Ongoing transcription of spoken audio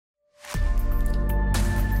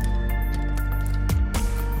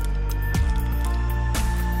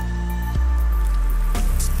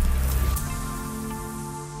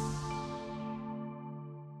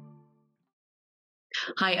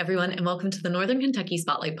Hi, everyone, and welcome to the Northern Kentucky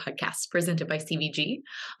Spotlight podcast presented by CVG.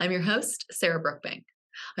 I'm your host, Sarah Brookbank.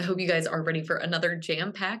 I hope you guys are ready for another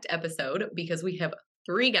jam-packed episode because we have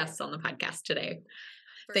 3 guests on the podcast today.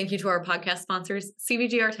 Thank you to our podcast sponsors,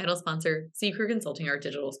 CVG, our title sponsor, C Crew Consulting, our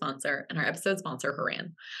digital sponsor, and our episode sponsor,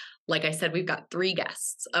 Horan. Like I said, we've got 3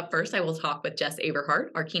 guests. Up first, I will talk with Jess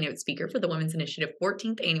Averhart, our keynote speaker for the Women's Initiative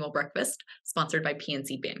 14th Annual Breakfast, sponsored by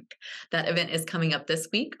PNC Bank. That event is coming up this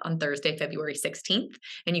week on Thursday, February 16th,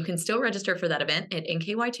 and you can still register for that event at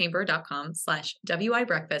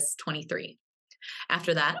nkychamber.com/WIBreakfast23.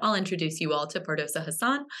 After that, I'll introduce you all to Fardosa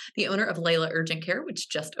Hassan, the owner of Layla Urgent Care, which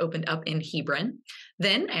just opened up in Hebron.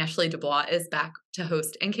 Then Ashley Dubois is back to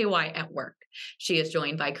host NKY at Work. She is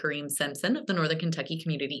joined by Kareem Simpson of the Northern Kentucky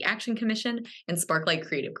Community Action Commission and Sparklight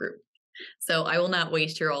Creative Group. So I will not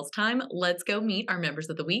waste your all's time. Let's go meet our members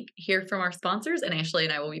of the week, hear from our sponsors, and Ashley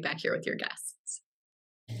and I will be back here with your guests.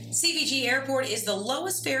 CVG Airport is the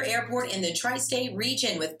lowest fare airport in the tri-state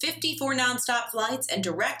region with 54 nonstop flights and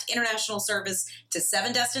direct international service to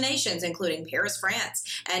 7 destinations, including Paris, France,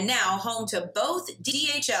 and now home to both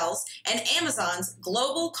DHL's and Amazon's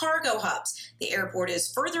global cargo hubs. The airport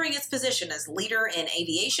is furthering its position as leader in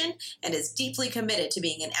aviation and is deeply committed to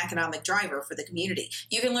being an economic driver for the community.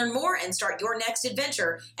 You can learn more and start your next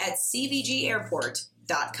adventure at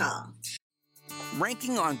cvgairport.com.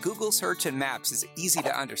 Ranking on Google Search and Maps is easy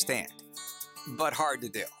to understand, but hard to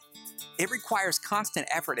do. It requires constant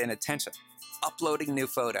effort and attention, uploading new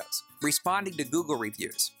photos, responding to Google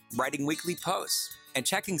reviews, writing weekly posts, and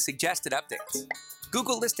checking suggested updates.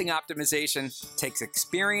 Google listing optimization takes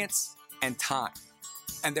experience and time,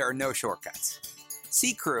 and there are no shortcuts.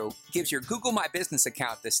 C Crew gives your Google My Business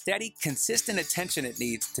account the steady, consistent attention it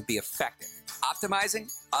needs to be effective, optimizing,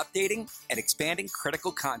 updating, and expanding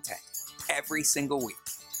critical content every single week.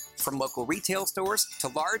 From local retail stores to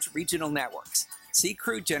large regional networks, C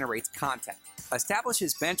Crew generates content,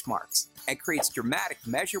 establishes benchmarks, and creates dramatic,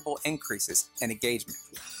 measurable increases in engagement.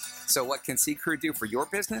 So what can C Crew do for your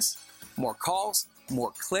business? More calls,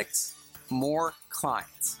 more clicks, more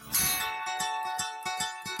clients.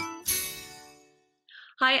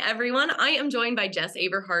 Hi, everyone. I am joined by Jess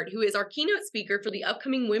Averhart, who is our keynote speaker for the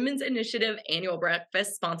upcoming Women's Initiative Annual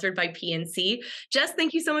Breakfast sponsored by PNC. Jess,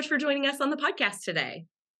 thank you so much for joining us on the podcast today.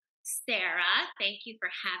 Sarah, thank you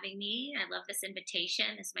for having me. I love this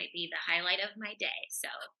invitation. This might be the highlight of my day, so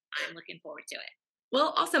I'm looking forward to it.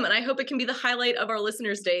 Well, awesome. And I hope it can be the highlight of our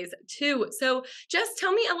listeners' days, too. So, Jess,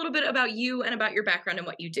 tell me a little bit about you and about your background and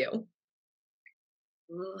what you do.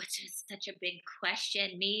 Ooh, it's just such a big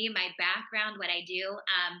question. Me, my background, what I do.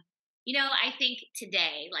 I think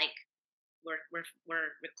today, like we're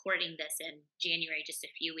recording this in January, just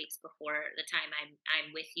a few weeks before the time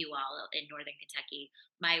I'm with you all in Northern Kentucky.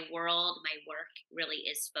 My world, my work really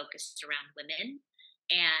is focused around women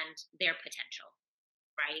and their potential,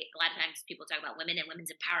 right? A lot of times people talk about women and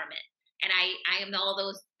women's empowerment, and I am all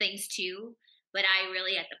those things too. But I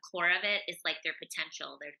really, at the core of it, is like their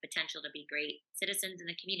potential to be great citizens in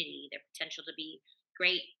the community, their potential to be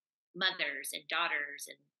great mothers and daughters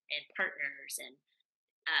and partners and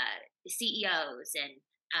CEOs and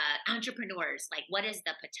entrepreneurs. Like, what is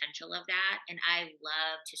the potential of that? And I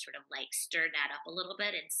love to sort of like stir that up a little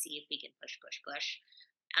bit and see if we can push.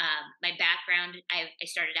 My background, I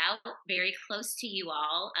started out very close to you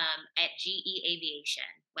all at GE Aviation.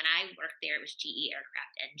 When I worked there, it was GE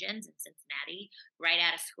Aircraft Engines in Cincinnati, right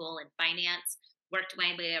out of school in finance. Worked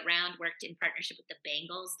my way around, worked in partnership with the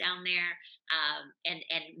Bengals down there, and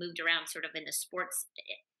moved around sort of in the sports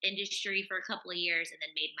industry for a couple of years, and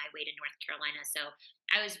then made my way to North Carolina. So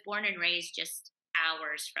I was born and raised just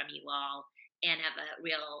hours from you all and have a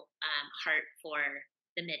real heart for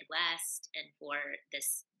the Midwest and for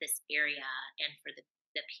this area and for the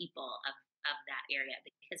people of that area,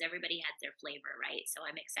 because everybody has their flavor, right? So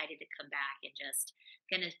I'm excited to come back and just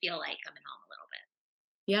gonna feel like coming home a little bit.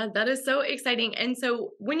 Yeah, that is so exciting. And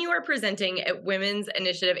so when you are presenting at Women's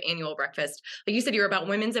Initiative Annual Breakfast, like you said, you're about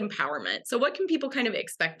women's empowerment. So what can people kind of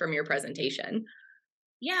expect from your presentation?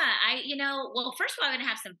 Yeah, well, first of all, I'm going to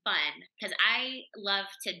have some fun because I love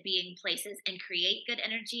to be in places and create good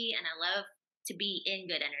energy, and I love to be in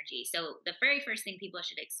good energy. So the very first thing people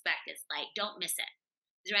should expect is like, don't miss it.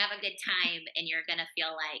 You're going to have a good time, and you're going to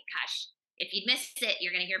feel like, gosh, if you miss it,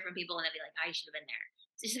 you're going to hear from people, and they'll be like, oh, you should have been there.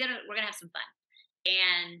 So we're going to have some fun.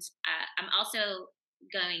 And I'm also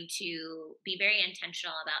going to be very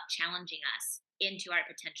intentional about challenging us into our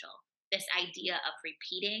potential. This idea of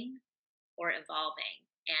repeating or evolving.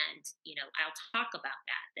 And, I'll talk about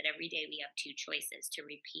that every day we have 2 choices: to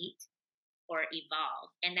repeat or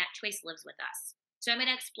evolve. And that choice lives with us. So I'm going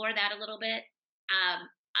to explore that a little bit.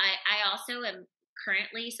 I also am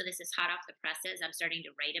currently, so this is hot off the presses. I'm starting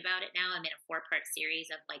to write about it now. I'm in a 4-part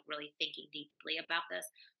series of like really thinking deeply about this.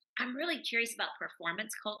 I'm really curious about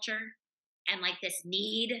performance culture and like this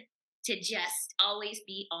need to just always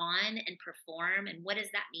be on and perform, and what does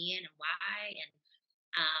that mean and why, and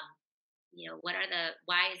um, what are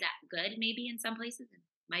why is that good maybe in some places, and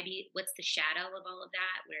maybe what's the shadow of all of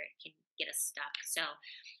that where it can get us stuck. So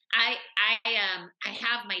I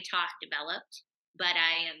have my talk developed, but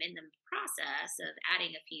I am in the process of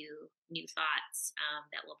adding a few new thoughts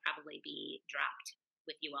that will probably be dropped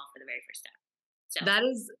with you all for the very first time. So That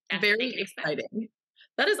is that's what they very can expect. exciting.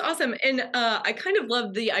 That is awesome. And I kind of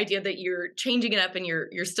love the idea that you're changing it up and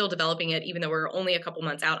you're still developing it, even though we're only a couple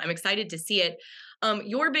months out. I'm excited to see it.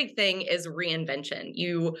 Your big thing is reinvention.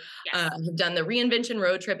 You Yes. have done the reinvention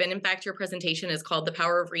road trip. And in fact, your presentation is called The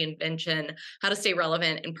Power of Reinvention, How to Stay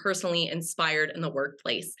Relevant and Personally Inspired in the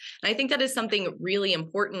Workplace. And I think that is something really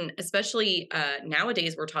important, especially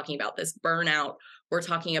nowadays. We're talking about this burnout. We're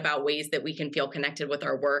talking about ways that we can feel connected with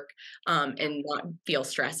our work and not feel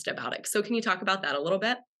stressed about it. So can you talk about that a little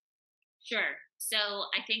bit? Sure. So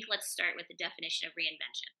I think let's start with the definition of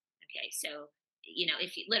reinvention. Okay. So,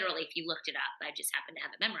 if you looked it up, I just happen to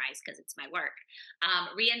have it memorized because it's my work.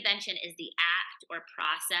 Reinvention is the act or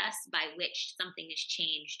process by which something is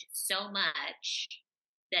changed so much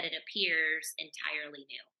that it appears entirely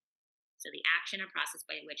new. So the action or process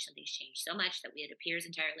by which something's changed so much that it appears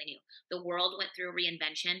entirely new. The world went through a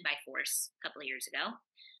reinvention by force a couple of years ago.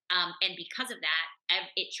 And because of that,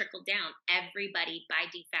 it trickled down. Everybody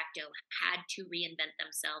by de facto had to reinvent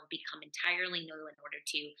themselves, become entirely new in order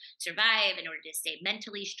to survive, in order to stay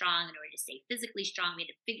mentally strong, in order to stay physically strong. We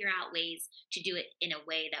had to figure out ways to do it in a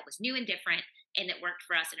way that was new and different and that worked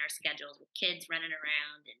for us in our schedules, with kids running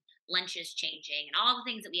around and lunches changing and all the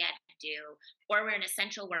things that we had to do. Or we're an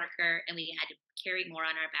essential worker and we had to carry more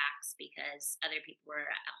on our backs because other people were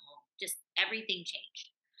at home. Just everything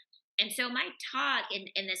changed. And so my talk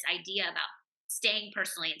in this idea about staying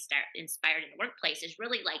personally inspired in the workplace is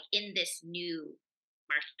really like in this new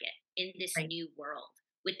market, in this Right. new world,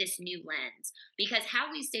 with this new lens. Because how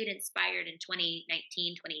we stayed inspired in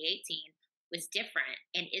 2019, 2018 was different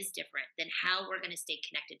and is different than how we're going to stay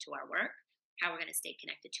connected to our work, how we're going to stay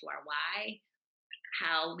connected to our why,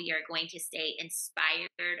 how we are going to stay inspired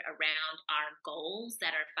around our goals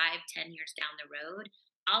that are 5-10 years down the road.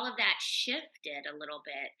 All of that shifted a little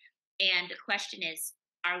bit. And the question is,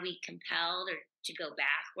 are we compelled or to go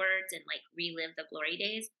backwards and like relive the glory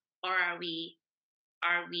days? Or are we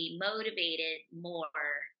motivated more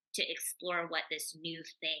to explore what this new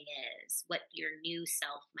thing is, what your new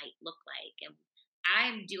self might look like? And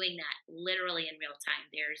I'm doing that literally in real time.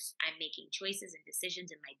 I'm making choices and decisions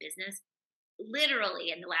in my business literally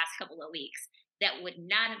in the last couple of weeks that would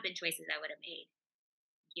not have been choices I would have made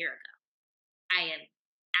a year ago. I am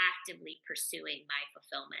actively pursuing my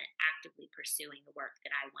fulfillment, actively pursuing the work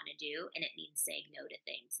that I want to do. And it means saying no to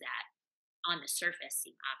things that on the surface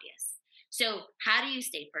seem obvious. So how do you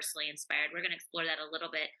stay personally inspired? We're going to explore that a little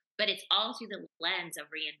bit, but it's all through the lens of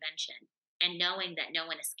reinvention and knowing that no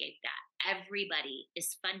one escaped that. Everybody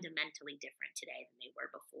is fundamentally different today than they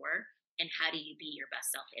were before. And how do you be your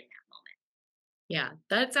best self in that moment? Yeah,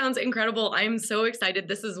 that sounds incredible. I'm so excited.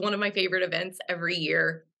 This is one of my favorite events every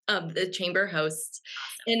year the Chamber hosts.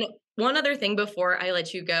 Awesome. And one other thing before I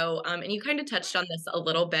let you go, and you kind of touched on this a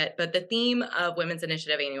little bit, but the theme of Women's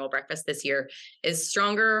Initiative Annual Breakfast this year is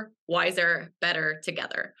Stronger, Wiser, Better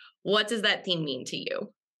Together. What does that theme mean to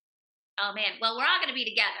you? Oh man, well, we're all going to be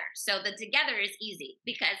together. So the together is easy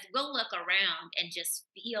because we'll look around and just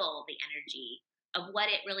feel the energy of what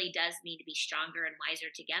it really does mean to be stronger and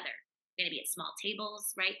wiser together. We're going to be at small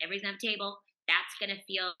tables, right? Everybody's on a table. That's going to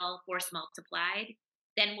feel force multiplied.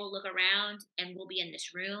 Then we'll look around and we'll be in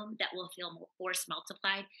this room that will feel more force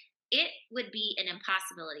multiplied. It would be an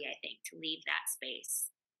impossibility, I think, to leave that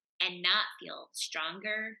space and not feel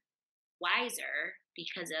stronger, wiser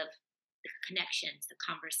because of the connections, the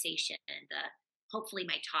conversation, the hopefully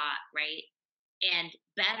my talk, right? And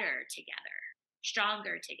better together,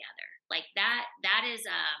 stronger together. Like that is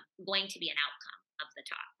going to be an outcome of the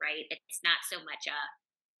talk, right? It's not so much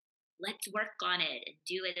let's work on it and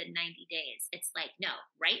do it in 90 days. It's like, no,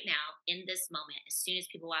 right now, in this moment, as soon as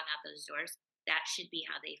people walk out those doors, that should be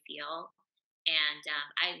how they feel. And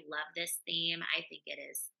I love this theme. I think it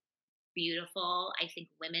is beautiful. I think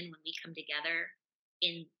women, when we come together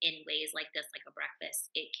in ways like this, like a breakfast,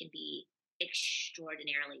 it can be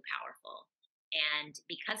extraordinarily powerful. And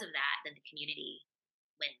because of that, then the community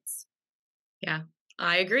wins. Yeah,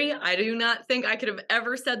 I agree. I do not think I could have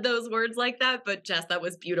ever said those words like that, but Jess, that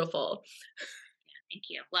was beautiful. Thank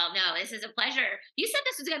you. Well, no, this is a pleasure. You said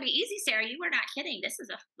this was going to be easy, Sarah. You were not kidding. This is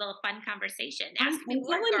a little fun conversation. Ask me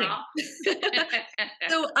more, girl.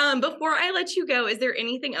 So before I let you go, is there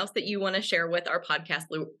anything else that you want to share with our podcast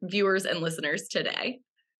viewers and listeners today?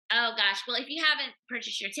 Oh, gosh. Well, if you haven't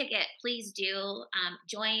purchased your ticket, please do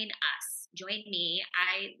join us. Join me.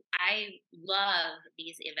 I love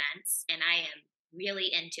these events, and I am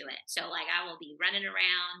really into it. So like I will be running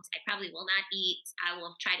around. I probably will not eat. I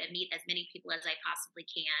will try to meet as many people as I possibly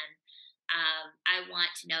can. I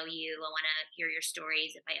want to know you. I want to hear your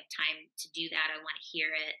stories. If I have time to do that, I want to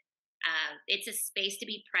hear it. It's a space to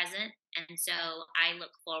be present. And so I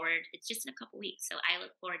look forward, it's just in a couple weeks. So I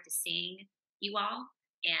look forward to seeing you all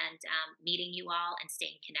and meeting you all and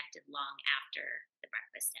staying connected long after the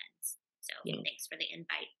breakfast ends. So Thanks for the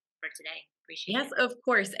invite for today. Appreciate it. Yes, of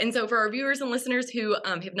course. And so for our viewers and listeners who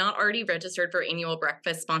have not already registered for annual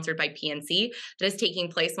breakfast sponsored by PNC, that is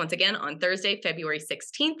taking place once again on Thursday, February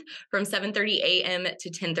 16th from 7:30 a.m.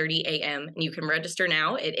 to 10:30 a.m. And you can register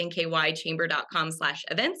now at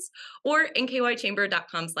nkychamber.com/events or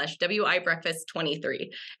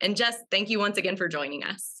nkychamber.com/WIBreakfast23. And Jess, thank you once again for joining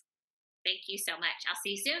us. Thank you so much. I'll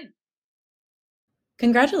see you soon.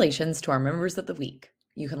 Congratulations to our members of the week.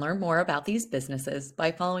 You can learn more about these businesses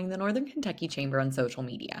by following the Northern Kentucky Chamber on social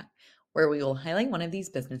media, where we will highlight one of these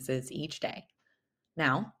businesses each day.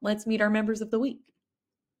 Now, let's meet our members of the week.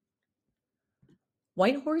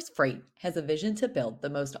 Whitehorse Freight has a vision to build the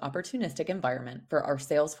most opportunistic environment for our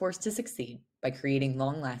sales force to succeed by creating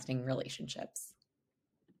long-lasting relationships.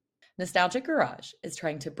 Nostalgic Garage is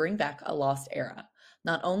trying to bring back a lost era,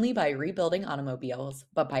 not only by rebuilding automobiles,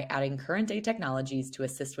 but by adding current-day technologies to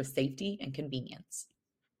assist with safety and convenience.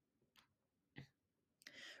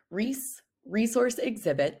 Reese Resource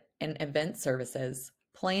Exhibit and Event Services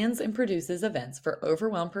plans and produces events for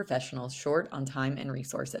overwhelmed professionals short on time and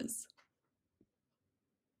resources.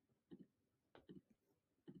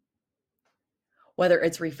 Whether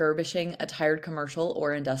it's refurbishing a tired commercial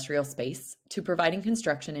or industrial space to providing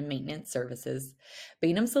construction and maintenance services,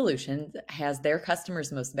 Bainum Solutions has their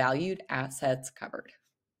customers' most valued assets covered.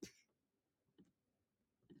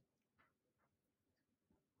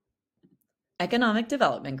 Economic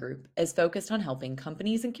Development Group is focused on helping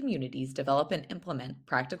companies and communities develop and implement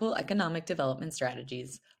practical economic development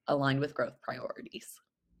strategies aligned with growth priorities.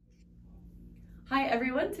 Hi,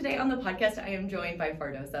 everyone. Today on the podcast, I am joined by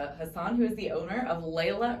Fardosa Hassan, who is the owner of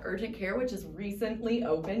Layla Urgent Care, which is recently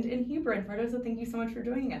opened in Hebron. Fardosa, thank you so much for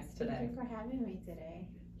joining us today. Thank you for having me today.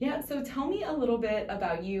 Yeah, so tell me a little bit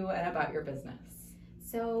about you and about your business.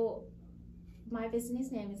 So my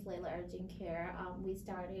business name is Layla Urgent Care. We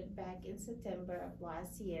started back in September of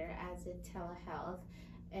last year as a telehealth,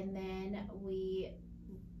 and then we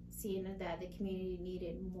seen that the community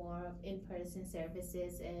needed more in-person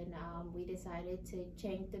services, and we decided to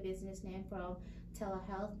change the business name from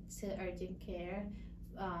telehealth to urgent care.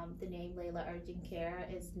 The name Layla Urgent Care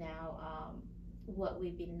is now what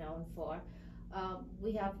we've been known for.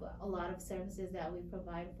 We have a lot of services that we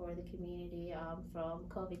provide for the community, from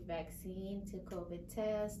COVID vaccine to COVID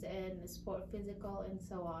test and sport physical and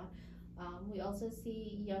so on. We also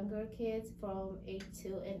see younger kids from 8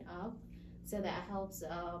 and up, so that helps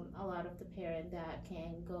a lot of the parents that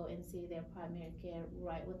can go and see their primary care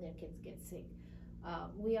right when their kids get sick.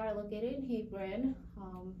 We are located in Hebron,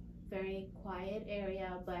 very quiet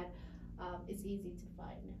area, but it's easy to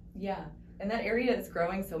find. Yeah. And that area is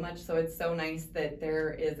growing so much, so it's so nice that there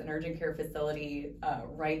is an urgent care facility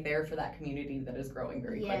right there for that community that is growing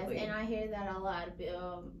very quickly. Yes, and I hear that a lot.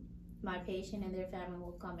 My patient and their family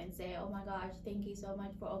will come and say, "Oh my gosh, thank you so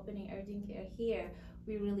much for opening urgent care here.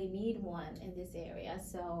 We really need one in this area."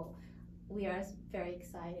 So we are very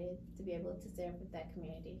excited to be able to serve with that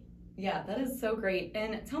community. Yeah, that is so great.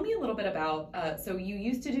 And tell me a little bit about, so you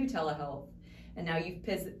used to do telehealth, and now you've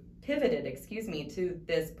pivoted, to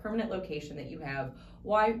this permanent location that you have.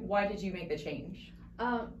 Why did you make the change?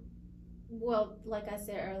 Well, like I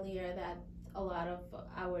said earlier, that a lot of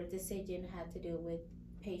our decision had to do with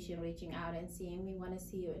patient reaching out and saying, "We want to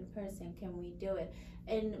see you in person, can we do it?"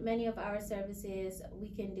 And many of our services,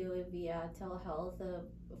 we can do it via telehealth,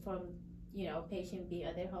 from patient being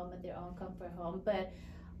at their home, at their own comfort home. But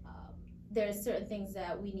there's certain things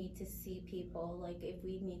that we need to see people, like if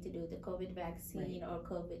we need to do the COVID vaccine, right, or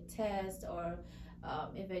COVID test, or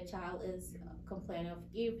if a child is complaining of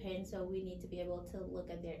ear pain, so we need to be able to look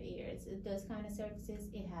at their ears. Those kind of services,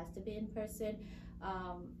 it has to be in person.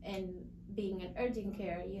 And being an urgent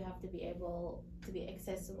care, you have to be able to be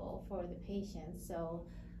accessible for the patients. So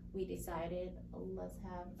we decided, let's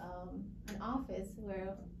have an office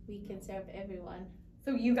where we can serve everyone.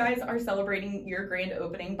 So you guys are celebrating your grand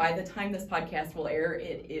opening. By the time this podcast will air,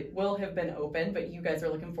 it will have been open, but you guys are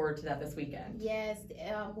looking forward to that this weekend. Yes,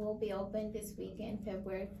 we'll be open this weekend,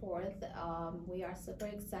 February 4th. We are super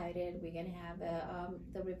excited. We're going to have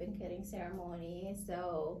the ribbon cutting ceremony.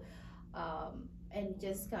 So, and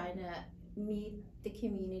just kind of meet the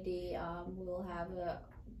community. We'll have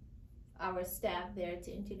our staff there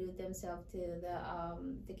to introduce themselves to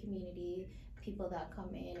the community, people that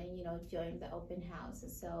come in and join the open house.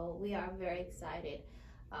 So we are very excited.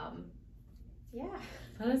 Yeah,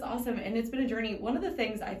 that is awesome, and it's been a journey. One of the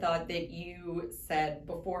things I thought that you said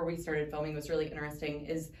before we started filming was really interesting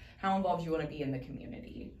is how involved you want to be in the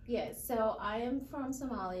community. Yes, so I am from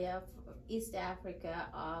Somalia, East Africa.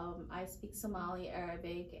 I speak Somali,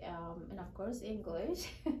 Arabic, and of course English.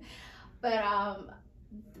 But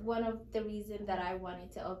one of the reasons that I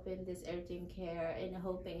wanted to open this urgent care and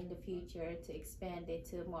hoping in the future to expand it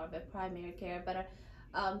to more of a primary care, but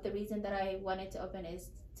the reason that I wanted to open is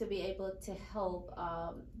to be able to help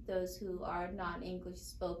those who are non-English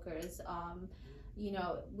speakers.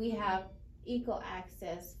 We have equal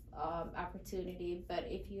access opportunity, but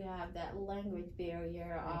if you have that language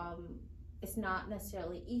barrier, it's not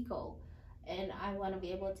necessarily equal. And I want to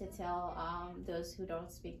be able to tell those who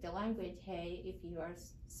don't speak the language, hey, if you are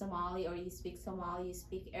Somali or you speak Somali, you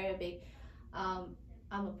speak Arabic, I'm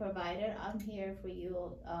a provider. I'm here for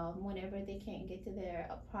you whenever they can't get to their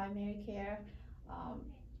primary care.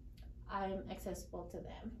 I'm accessible to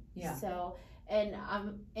them. Yeah. So, and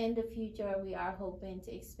in the future, we are hoping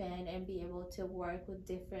to expand and be able to work with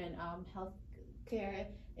different health care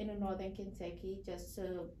in Northern Kentucky, just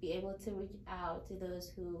to be able to reach out to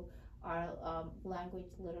those who are language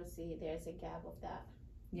literacy. There's a gap of that.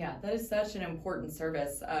 Yeah, that is such an important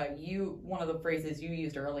service. One of the phrases you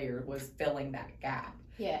used earlier was filling that gap.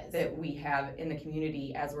 Yes. That we have in the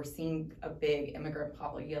community as we're seeing a big immigrant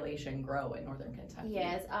population grow in Northern Kentucky.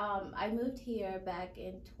 Yes, I moved here back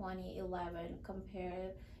in 2011.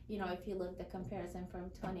 If you look at the comparison from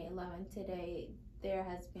 2011 today, there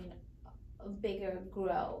has been a bigger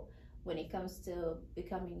growth when it comes to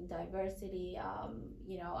becoming diversity.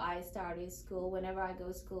 I started school. Whenever I go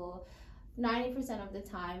to school, 90% of the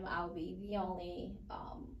time I'll be the only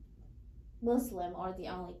Muslim or the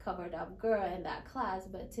only covered up girl in that class.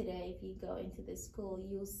 But today, if you go into the school,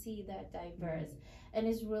 you'll see that diverse. And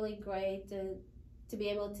it's really great to be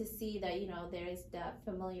able to see that, there is that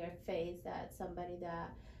familiar face, that somebody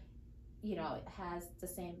that has the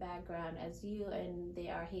same background as you, and they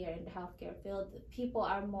are here in the healthcare field. People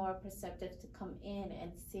are more perceptive to come in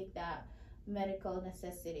and seek that medical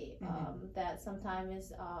necessity. That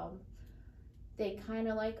sometimes they kind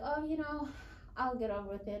of like, I'll get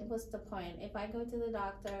over with it. What's the point? If I go to the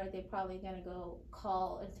doctor, they're probably gonna go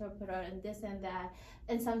call interpreter and this and that.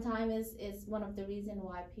 And sometimes it's one of the reasons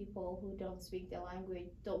why people who don't speak the language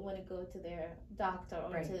don't want to go to their doctor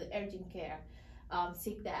or to urgent care.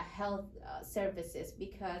 Seek that health services,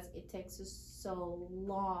 because it takes so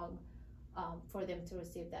long for them to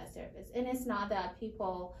receive that service. And it's not that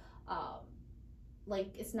people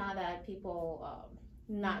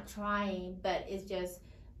not trying, but it's just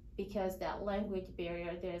because that language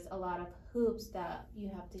barrier, there's a lot of hoops that you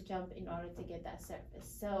have to jump in order to get that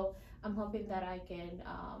service. So I'm hoping that I can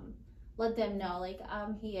let them know, like,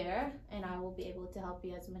 I'm here and I will be able to help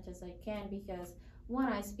you as much as I can, because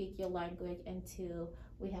one, I speak your language, and two,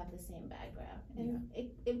 we have the same background. And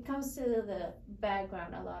it comes to the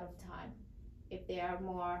background a lot of time. If they are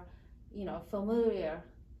more, familiar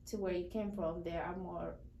to where you came from, they are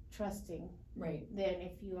more trusting. Right. Than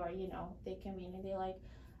if you are, they come in and they're like,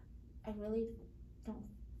 I really don't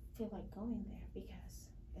feel like going there because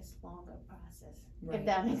it's a longer process. Right. If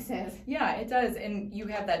that makes sense. Yeah, it does. And you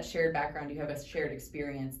have that shared background, you have a shared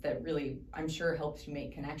experience that really, I'm sure, helps you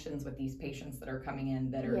make connections with these patients that are coming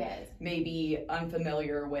in that are maybe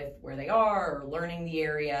unfamiliar with where they are or learning the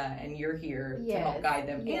area, and you're here to help guide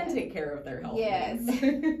them and take care of their health needs.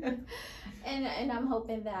 And I'm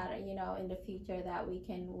hoping that, in the future that we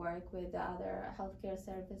can work with other healthcare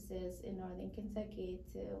services in Northern Kentucky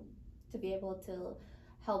to be able to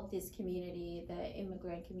help this community, the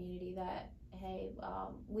immigrant community, that, hey,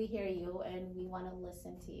 we hear you and we want to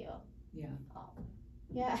listen to you.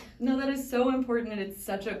 Yeah. No, that is so important, and it's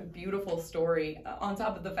such a beautiful story. On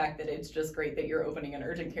top of the fact that it's just great that you're opening an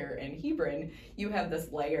urgent care in Hebron, you have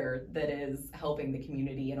this layer that is helping the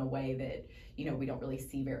community in a way that, we don't really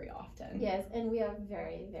see very often. Yes, and we are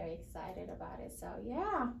very, very excited about it. So,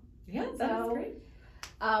 yeah. Yeah, that is great.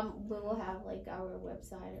 We will have our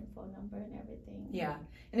website and phone number and everything. Yeah.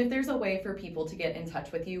 And if there's a way for people to get in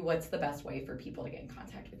touch with you, what's the best way for people to get in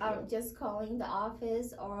contact with you? Just calling the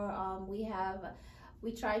office, or we have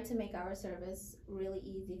we try to make our service really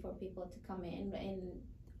easy for people to come in. And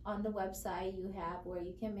on the website, you have where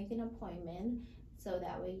you can make an appointment. So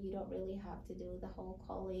that way you don't really have to do the whole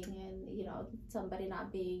calling and, you know, somebody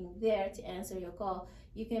not being there to answer your call.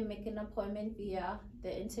 You can make an appointment via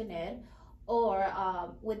the internet. Or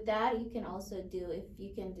with that, you can also do, if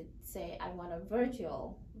you can say, I want a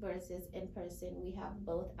virtual versus in person, we have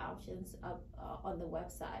both options up on the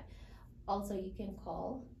website. Also, you can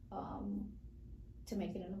call to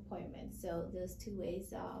make an appointment. So there's two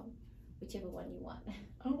ways, whichever one you want.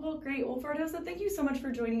 Oh, well, great. Well, Fardosa, thank you so much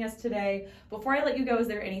for joining us today. Before I let you go, is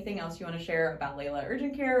there anything else you want to share about Layla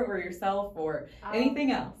Urgent Care or yourself or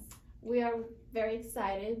anything else? We are very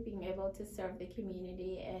excited being able to serve the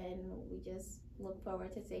community, and we just look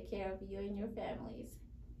forward to take care of you and your families.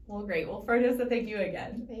 Well, great. Well, Fardosa, thank you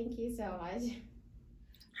again. Thank you so much.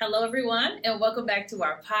 Hello, everyone, and welcome back to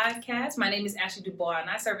our podcast. My name is Ashley Dubois, and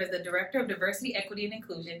I serve as the Director of Diversity, Equity, and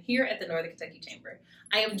Inclusion here at the Northern Kentucky Chamber.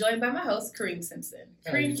 I am joined by my host, Kareem Simpson.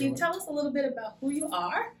 Kareem, can you tell us a little bit about who you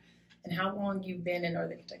are and how long you've been in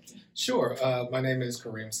Northern Kentucky? Sure. My name is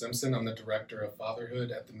Kareem Simpson. I'm the Director of Fatherhood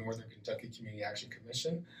at the Northern Kentucky Community Action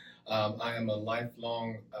Commission. I am a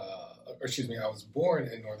lifelong, I was born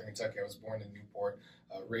in Northern Kentucky. I was born in Newport,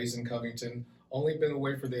 raised in Covington. Only been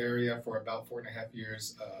away from the area for about 4.5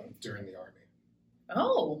 years during the Army.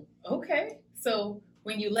 Oh, okay. So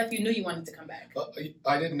when you left, you knew you wanted to come back.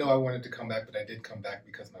 I didn't know I wanted to come back, but I did come back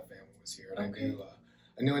because my family was here. And okay.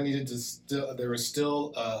 I knew I needed to there was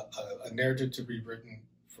still a narrative to be written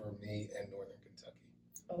for me in Northern Kentucky.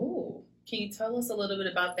 Oh, can you tell us a little bit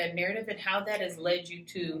about that narrative and how that has led you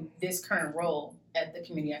to this current role at the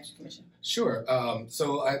Community Action Commission? Sure.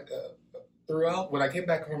 So throughout, when I came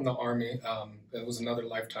back from the Army, it was another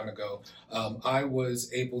lifetime ago, I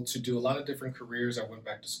was able to do a lot of different careers. I went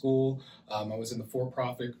back to school. I was in the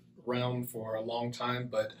for-profit realm for a long time,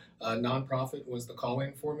 but nonprofit was the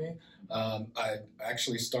calling for me. I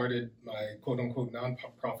actually started my quote-unquote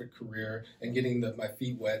nonprofit career and getting my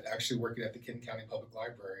feet wet, actually working at the Kenton County Public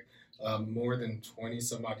Library more than 20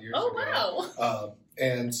 some odd years ago. Wow.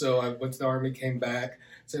 And so I went to the Army, came back,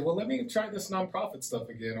 said, well, let me try this nonprofit stuff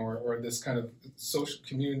again, or this kind of social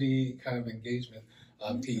community kind of engagement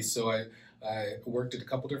piece. So I worked at a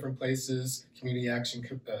couple different places, Community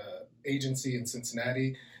Action Agency in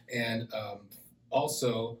Cincinnati, and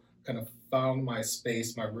also kind of found my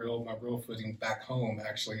space, my real footing back home,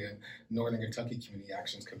 actually, in Northern Kentucky Community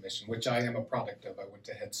Actions Commission, which I am a product of. I went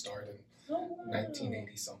to Head Start in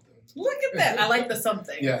 1980-something. Look at that. I like the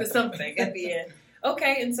something. Yeah. The something at the end.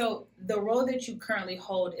 Okay, and so the role that you currently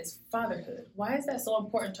hold is fatherhood. Why is that so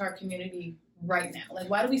important to our community right now? Like,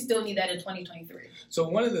 why do we still need that in 2023? So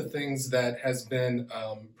one of the things that has been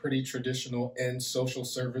pretty traditional in social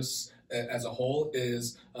service as a whole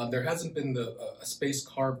is there hasn't been a space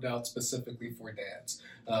carved out specifically for dads.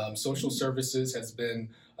 Social services has been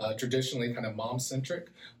traditionally kind of mom-centric,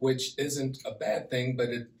 which isn't a bad thing, but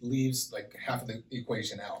it leaves like half of the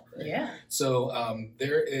equation out, right? Yeah. So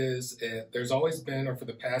there's always been, or for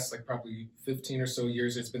the past like probably 15 or so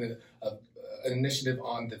years, there's been an initiative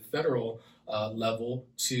on the federal level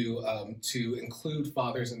to include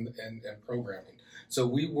fathers in programming. So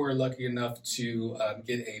we were lucky enough to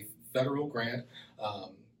get a federal grant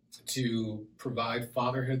to provide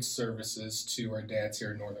fatherhood services to our dads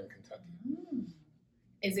here in Northern Kentucky.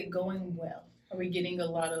 Is it going well? Are we getting a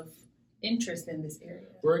lot of interest in this area?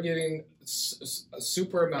 We're getting a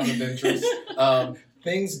super amount of interest.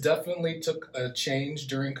 Things definitely took a change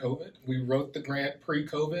during COVID. We wrote the grant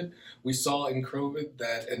pre-COVID. We saw in COVID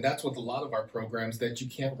that, and that's with a lot of our programs, that you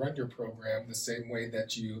can't run your program the same way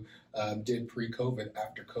that you did pre-COVID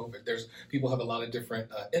after COVID. People have a lot of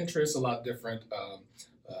different interests, a lot of different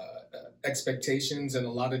expectations, and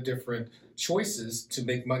a lot of different choices to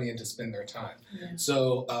make money and to spend their time. Yeah.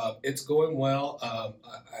 So it's going well.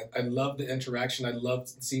 I love the interaction. I love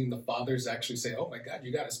seeing the fathers actually say, oh my God,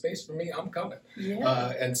 you got a space for me? I'm coming.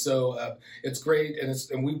 Yeah. And so it's great.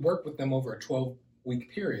 And we work with them over a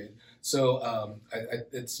 12-week period. So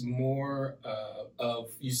it's more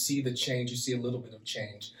of, you see the change, you see a little bit of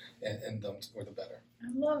change in them for the better.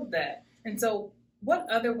 I love that. And so what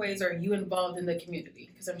other ways are you involved in the community?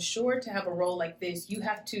 Because I'm sure to have a role like this, you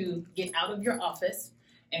have to get out of your office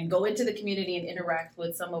and go into the community and interact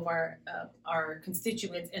with some of our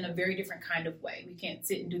constituents in a very different kind of way. We can't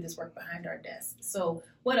sit and do this work behind our desks. So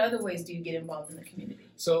what other ways do you get involved in the community?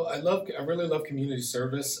 So I really love community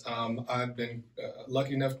service. I've been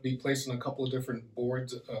lucky enough to be placed on a couple of different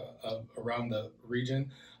boards around the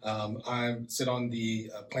region. I sit on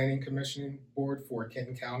the Planning Commission board for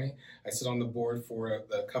Kenton County. I sit on the board for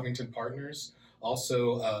the Covington Partners.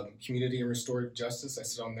 Also, Community and Restorative Justice, I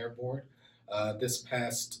sit on their board. This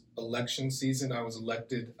past election season, I was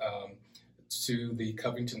elected to the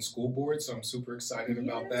Covington School Board, so I'm super excited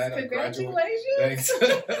about that. Congratulations! Thanks.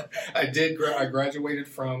 I graduated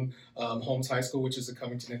from Holmes High School, which is a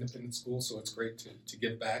Covington independent school, so it's great to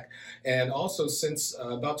give back. And also, since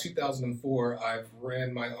about 2004, I've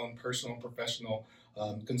ran my own personal and professional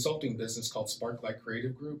consulting business called Sparklight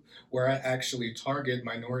Creative Group, where I actually target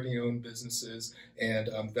minority-owned businesses and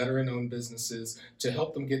veteran-owned businesses to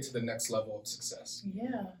help them get to the next level of success.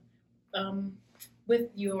 Yeah.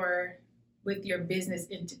 With your business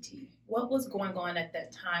entity, what was going on at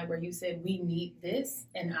that time where you said, we need this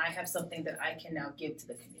and I have something that I can now give to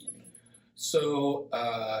the community? So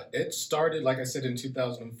it started, like I said, in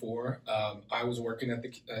 2004. I was working at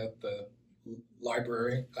the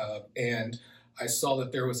library and I saw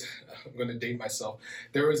that there was, I'm going to date myself,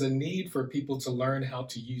 there was a need for people to learn how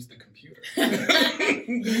to use the computer.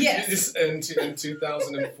 Yes. in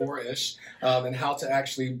 2004-ish, and how to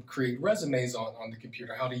actually create resumes on the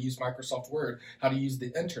computer, how to use Microsoft Word, how to use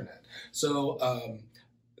the internet. So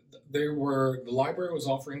the library was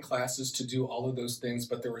offering classes to do all of those things,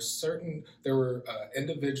 but there were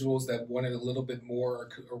individuals that wanted a little bit more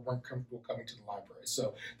or weren't comfortable coming to the library.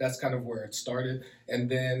 So that's kind of where it started. And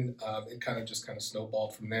then it kind of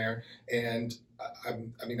snowballed from there. And I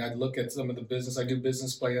look at some of the business, I do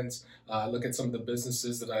business plans. I look at some of the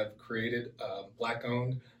businesses that I've created,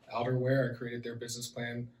 Black-owned outerwear. I created their business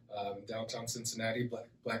plan. Downtown Cincinnati,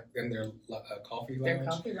 Black in their coffee lounge. Their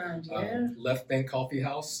coffee lounge, yeah. Left Bank Coffee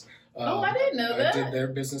House. I didn't know that. I did their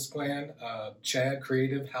business plan. Chad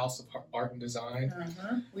Creative, House of Art and Design.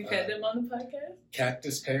 We've had them on the podcast.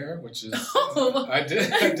 Cactus Pear, which is I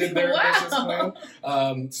did their business plan.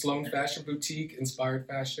 Sloan Fashion Boutique, Inspired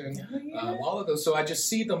Fashion. Oh, yeah. All of those. So I just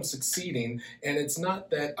see them succeeding, and it's not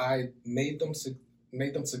that I made them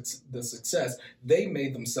the success. They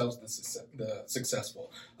made themselves the successful.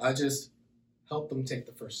 I just helped them take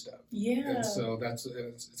the first step. Yeah. And so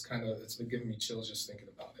it's been giving me chills just thinking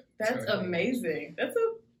about it. That's amazing. That's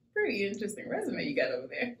a pretty interesting resume you got over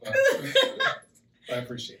there. Well, I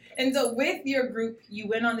appreciate that. And so with your group, you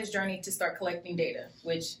went on this journey to start collecting data,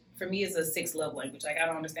 which for me is a 6-love language. Like, I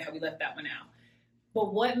don't understand how we left that one out.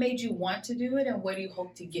 But what made you want to do it, and what do you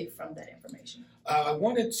hope to get from that information? I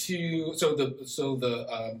wanted to. So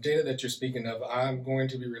the data that you're speaking of, I'm going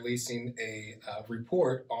to be releasing a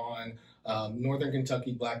report on Northern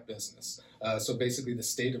Kentucky Black business. So basically, the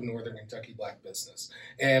state of Northern Kentucky Black business,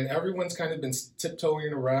 and everyone's kind of been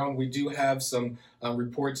tiptoeing around. We do have some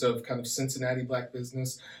reports of kind of Cincinnati Black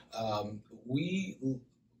business. We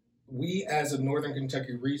as a Northern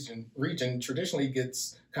Kentucky region traditionally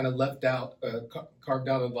gets kind of left out, carved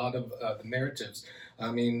out a lot of the narratives.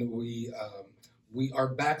 I mean, our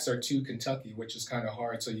backs are to Kentucky, which is kind of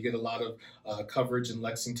hard. So you get a lot of coverage in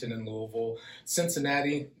Lexington and Louisville.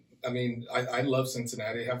 Cincinnati, I mean, I love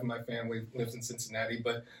Cincinnati. Half of my family lives in Cincinnati,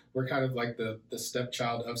 but we're kind of like the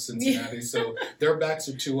stepchild of Cincinnati. So their backs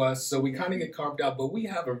are to us. So we kind of get carved out, but we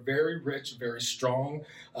have a very rich, very strong,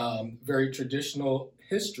 very traditional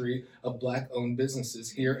history of Black-owned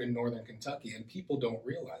businesses here in Northern Kentucky, and people don't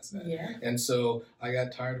realize that. Yeah. And so I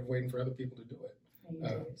got tired of waiting for other people to do it.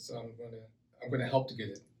 So I'm going to help to get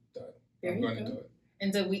it done. I'm going to do it.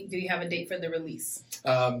 And so do you have a date for the release?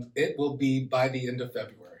 It will be by the end of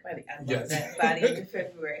February. By the end of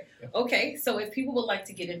February. Yeah. Okay, so if people would like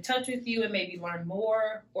to get in touch with you and maybe learn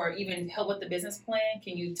more or even help with the business plan,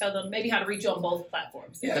 can you tell them maybe how to reach you on both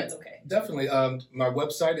platforms, if that's okay? Definitely. My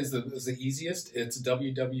website is the easiest. It's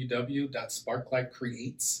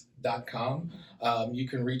www.sparklightcreates.com. You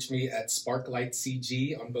can reach me at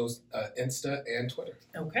SparklightCG on both Insta and Twitter.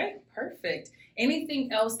 Okay, perfect.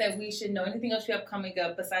 Anything else that we should know? Anything else you have coming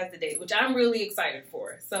up besides the date, which I'm really excited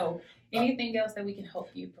for? So anything else that we can help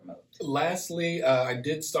you promote? Lastly, I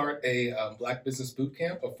did start a Black Business Boot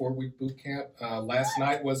Camp, a 4-week boot camp. Last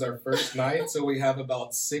night was our first night, so we have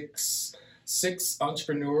about six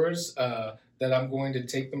entrepreneurs that I'm going to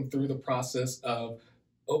take them through the process of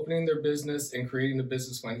opening their business and creating a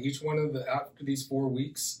business plan. Each one of after these 4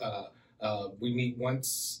 weeks, we meet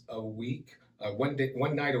once a week,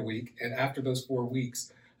 one night a week, and after those 4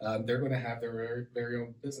 weeks, they're going to have their very, very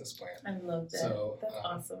own business plan. I love that. So that's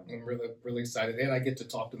awesome. I'm really, really excited. And I get to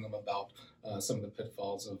talk to them about some of the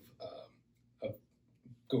pitfalls of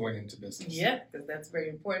going into business. Yeah, because that's very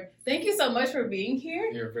important. Thank you so much for being here.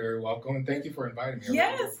 You're very welcome, and thank you for inviting me.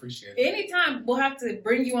 Yes. I really appreciate it. Anytime, we'll have to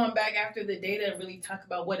bring you on back after the data and really talk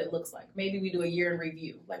about what it looks like. Maybe we do a year in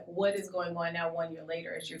review, like what is going on now 1 year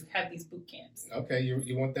later as you have these boot camps. Okay,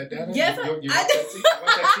 you want that data? Yes, you want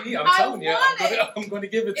that tea? I'm telling you, I'm going to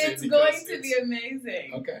give it to you. It's going to be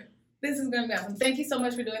amazing. Okay. This is going to be awesome. Thank you so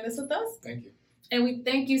much for doing this with us. Thank you. And we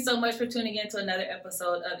thank you so much for tuning in to another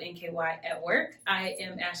episode of NKY at Work. I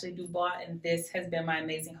am Ashley Dubois, and this has been my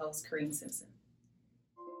amazing host, Kareem Simpson.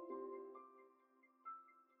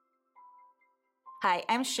 Hi,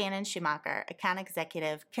 I'm Shannon Schumacher, Account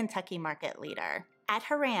Executive, Kentucky Market Leader. At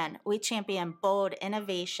Haran, we champion bold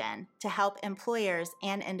innovation to help employers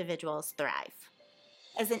and individuals thrive.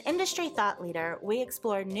 As an industry thought leader, we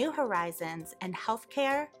explore new horizons in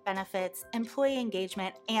healthcare, benefits, employee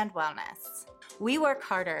engagement, and wellness. We work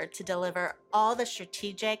harder to deliver all the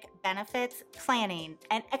strategic benefits, planning,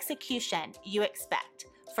 and execution you expect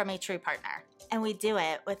from a true partner. And we do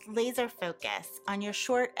it with laser focus on your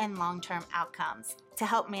short and long-term outcomes to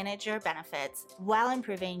help manage your benefits while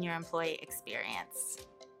improving your employee experience.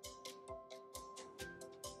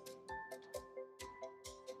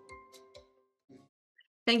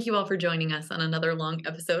 Thank you all for joining us on another long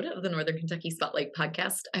episode of the Northern Kentucky Spotlight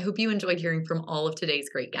podcast. I hope you enjoyed hearing from all of today's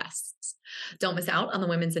great guests. Don't miss out on the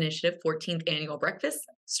Women's Initiative 14th Annual Breakfast,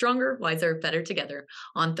 Stronger, Wiser, Better Together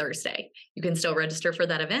on Thursday. You can still register for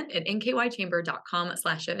that event at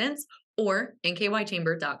nkychamber.com/events or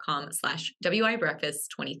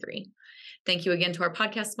nkychamber.com/WIBreakfast23. Thank you again to our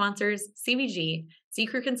podcast sponsors, CVG,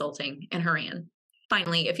 C-Crew Consulting, and Haran.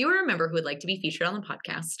 Finally, if you are a member who would like to be featured on the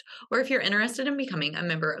podcast, or if you're interested in becoming a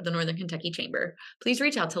member of the Northern Kentucky Chamber, please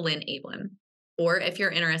reach out to Lynn Ablin. Or if you're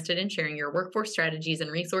interested in sharing your workforce strategies and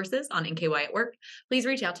resources on NKY at Work, please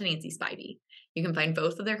reach out to Nancy Spivey. You can find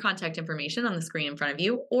both of their contact information on the screen in front of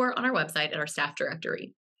you or on our website at our staff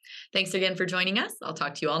directory. Thanks again for joining us. I'll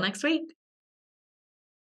talk to you all next week.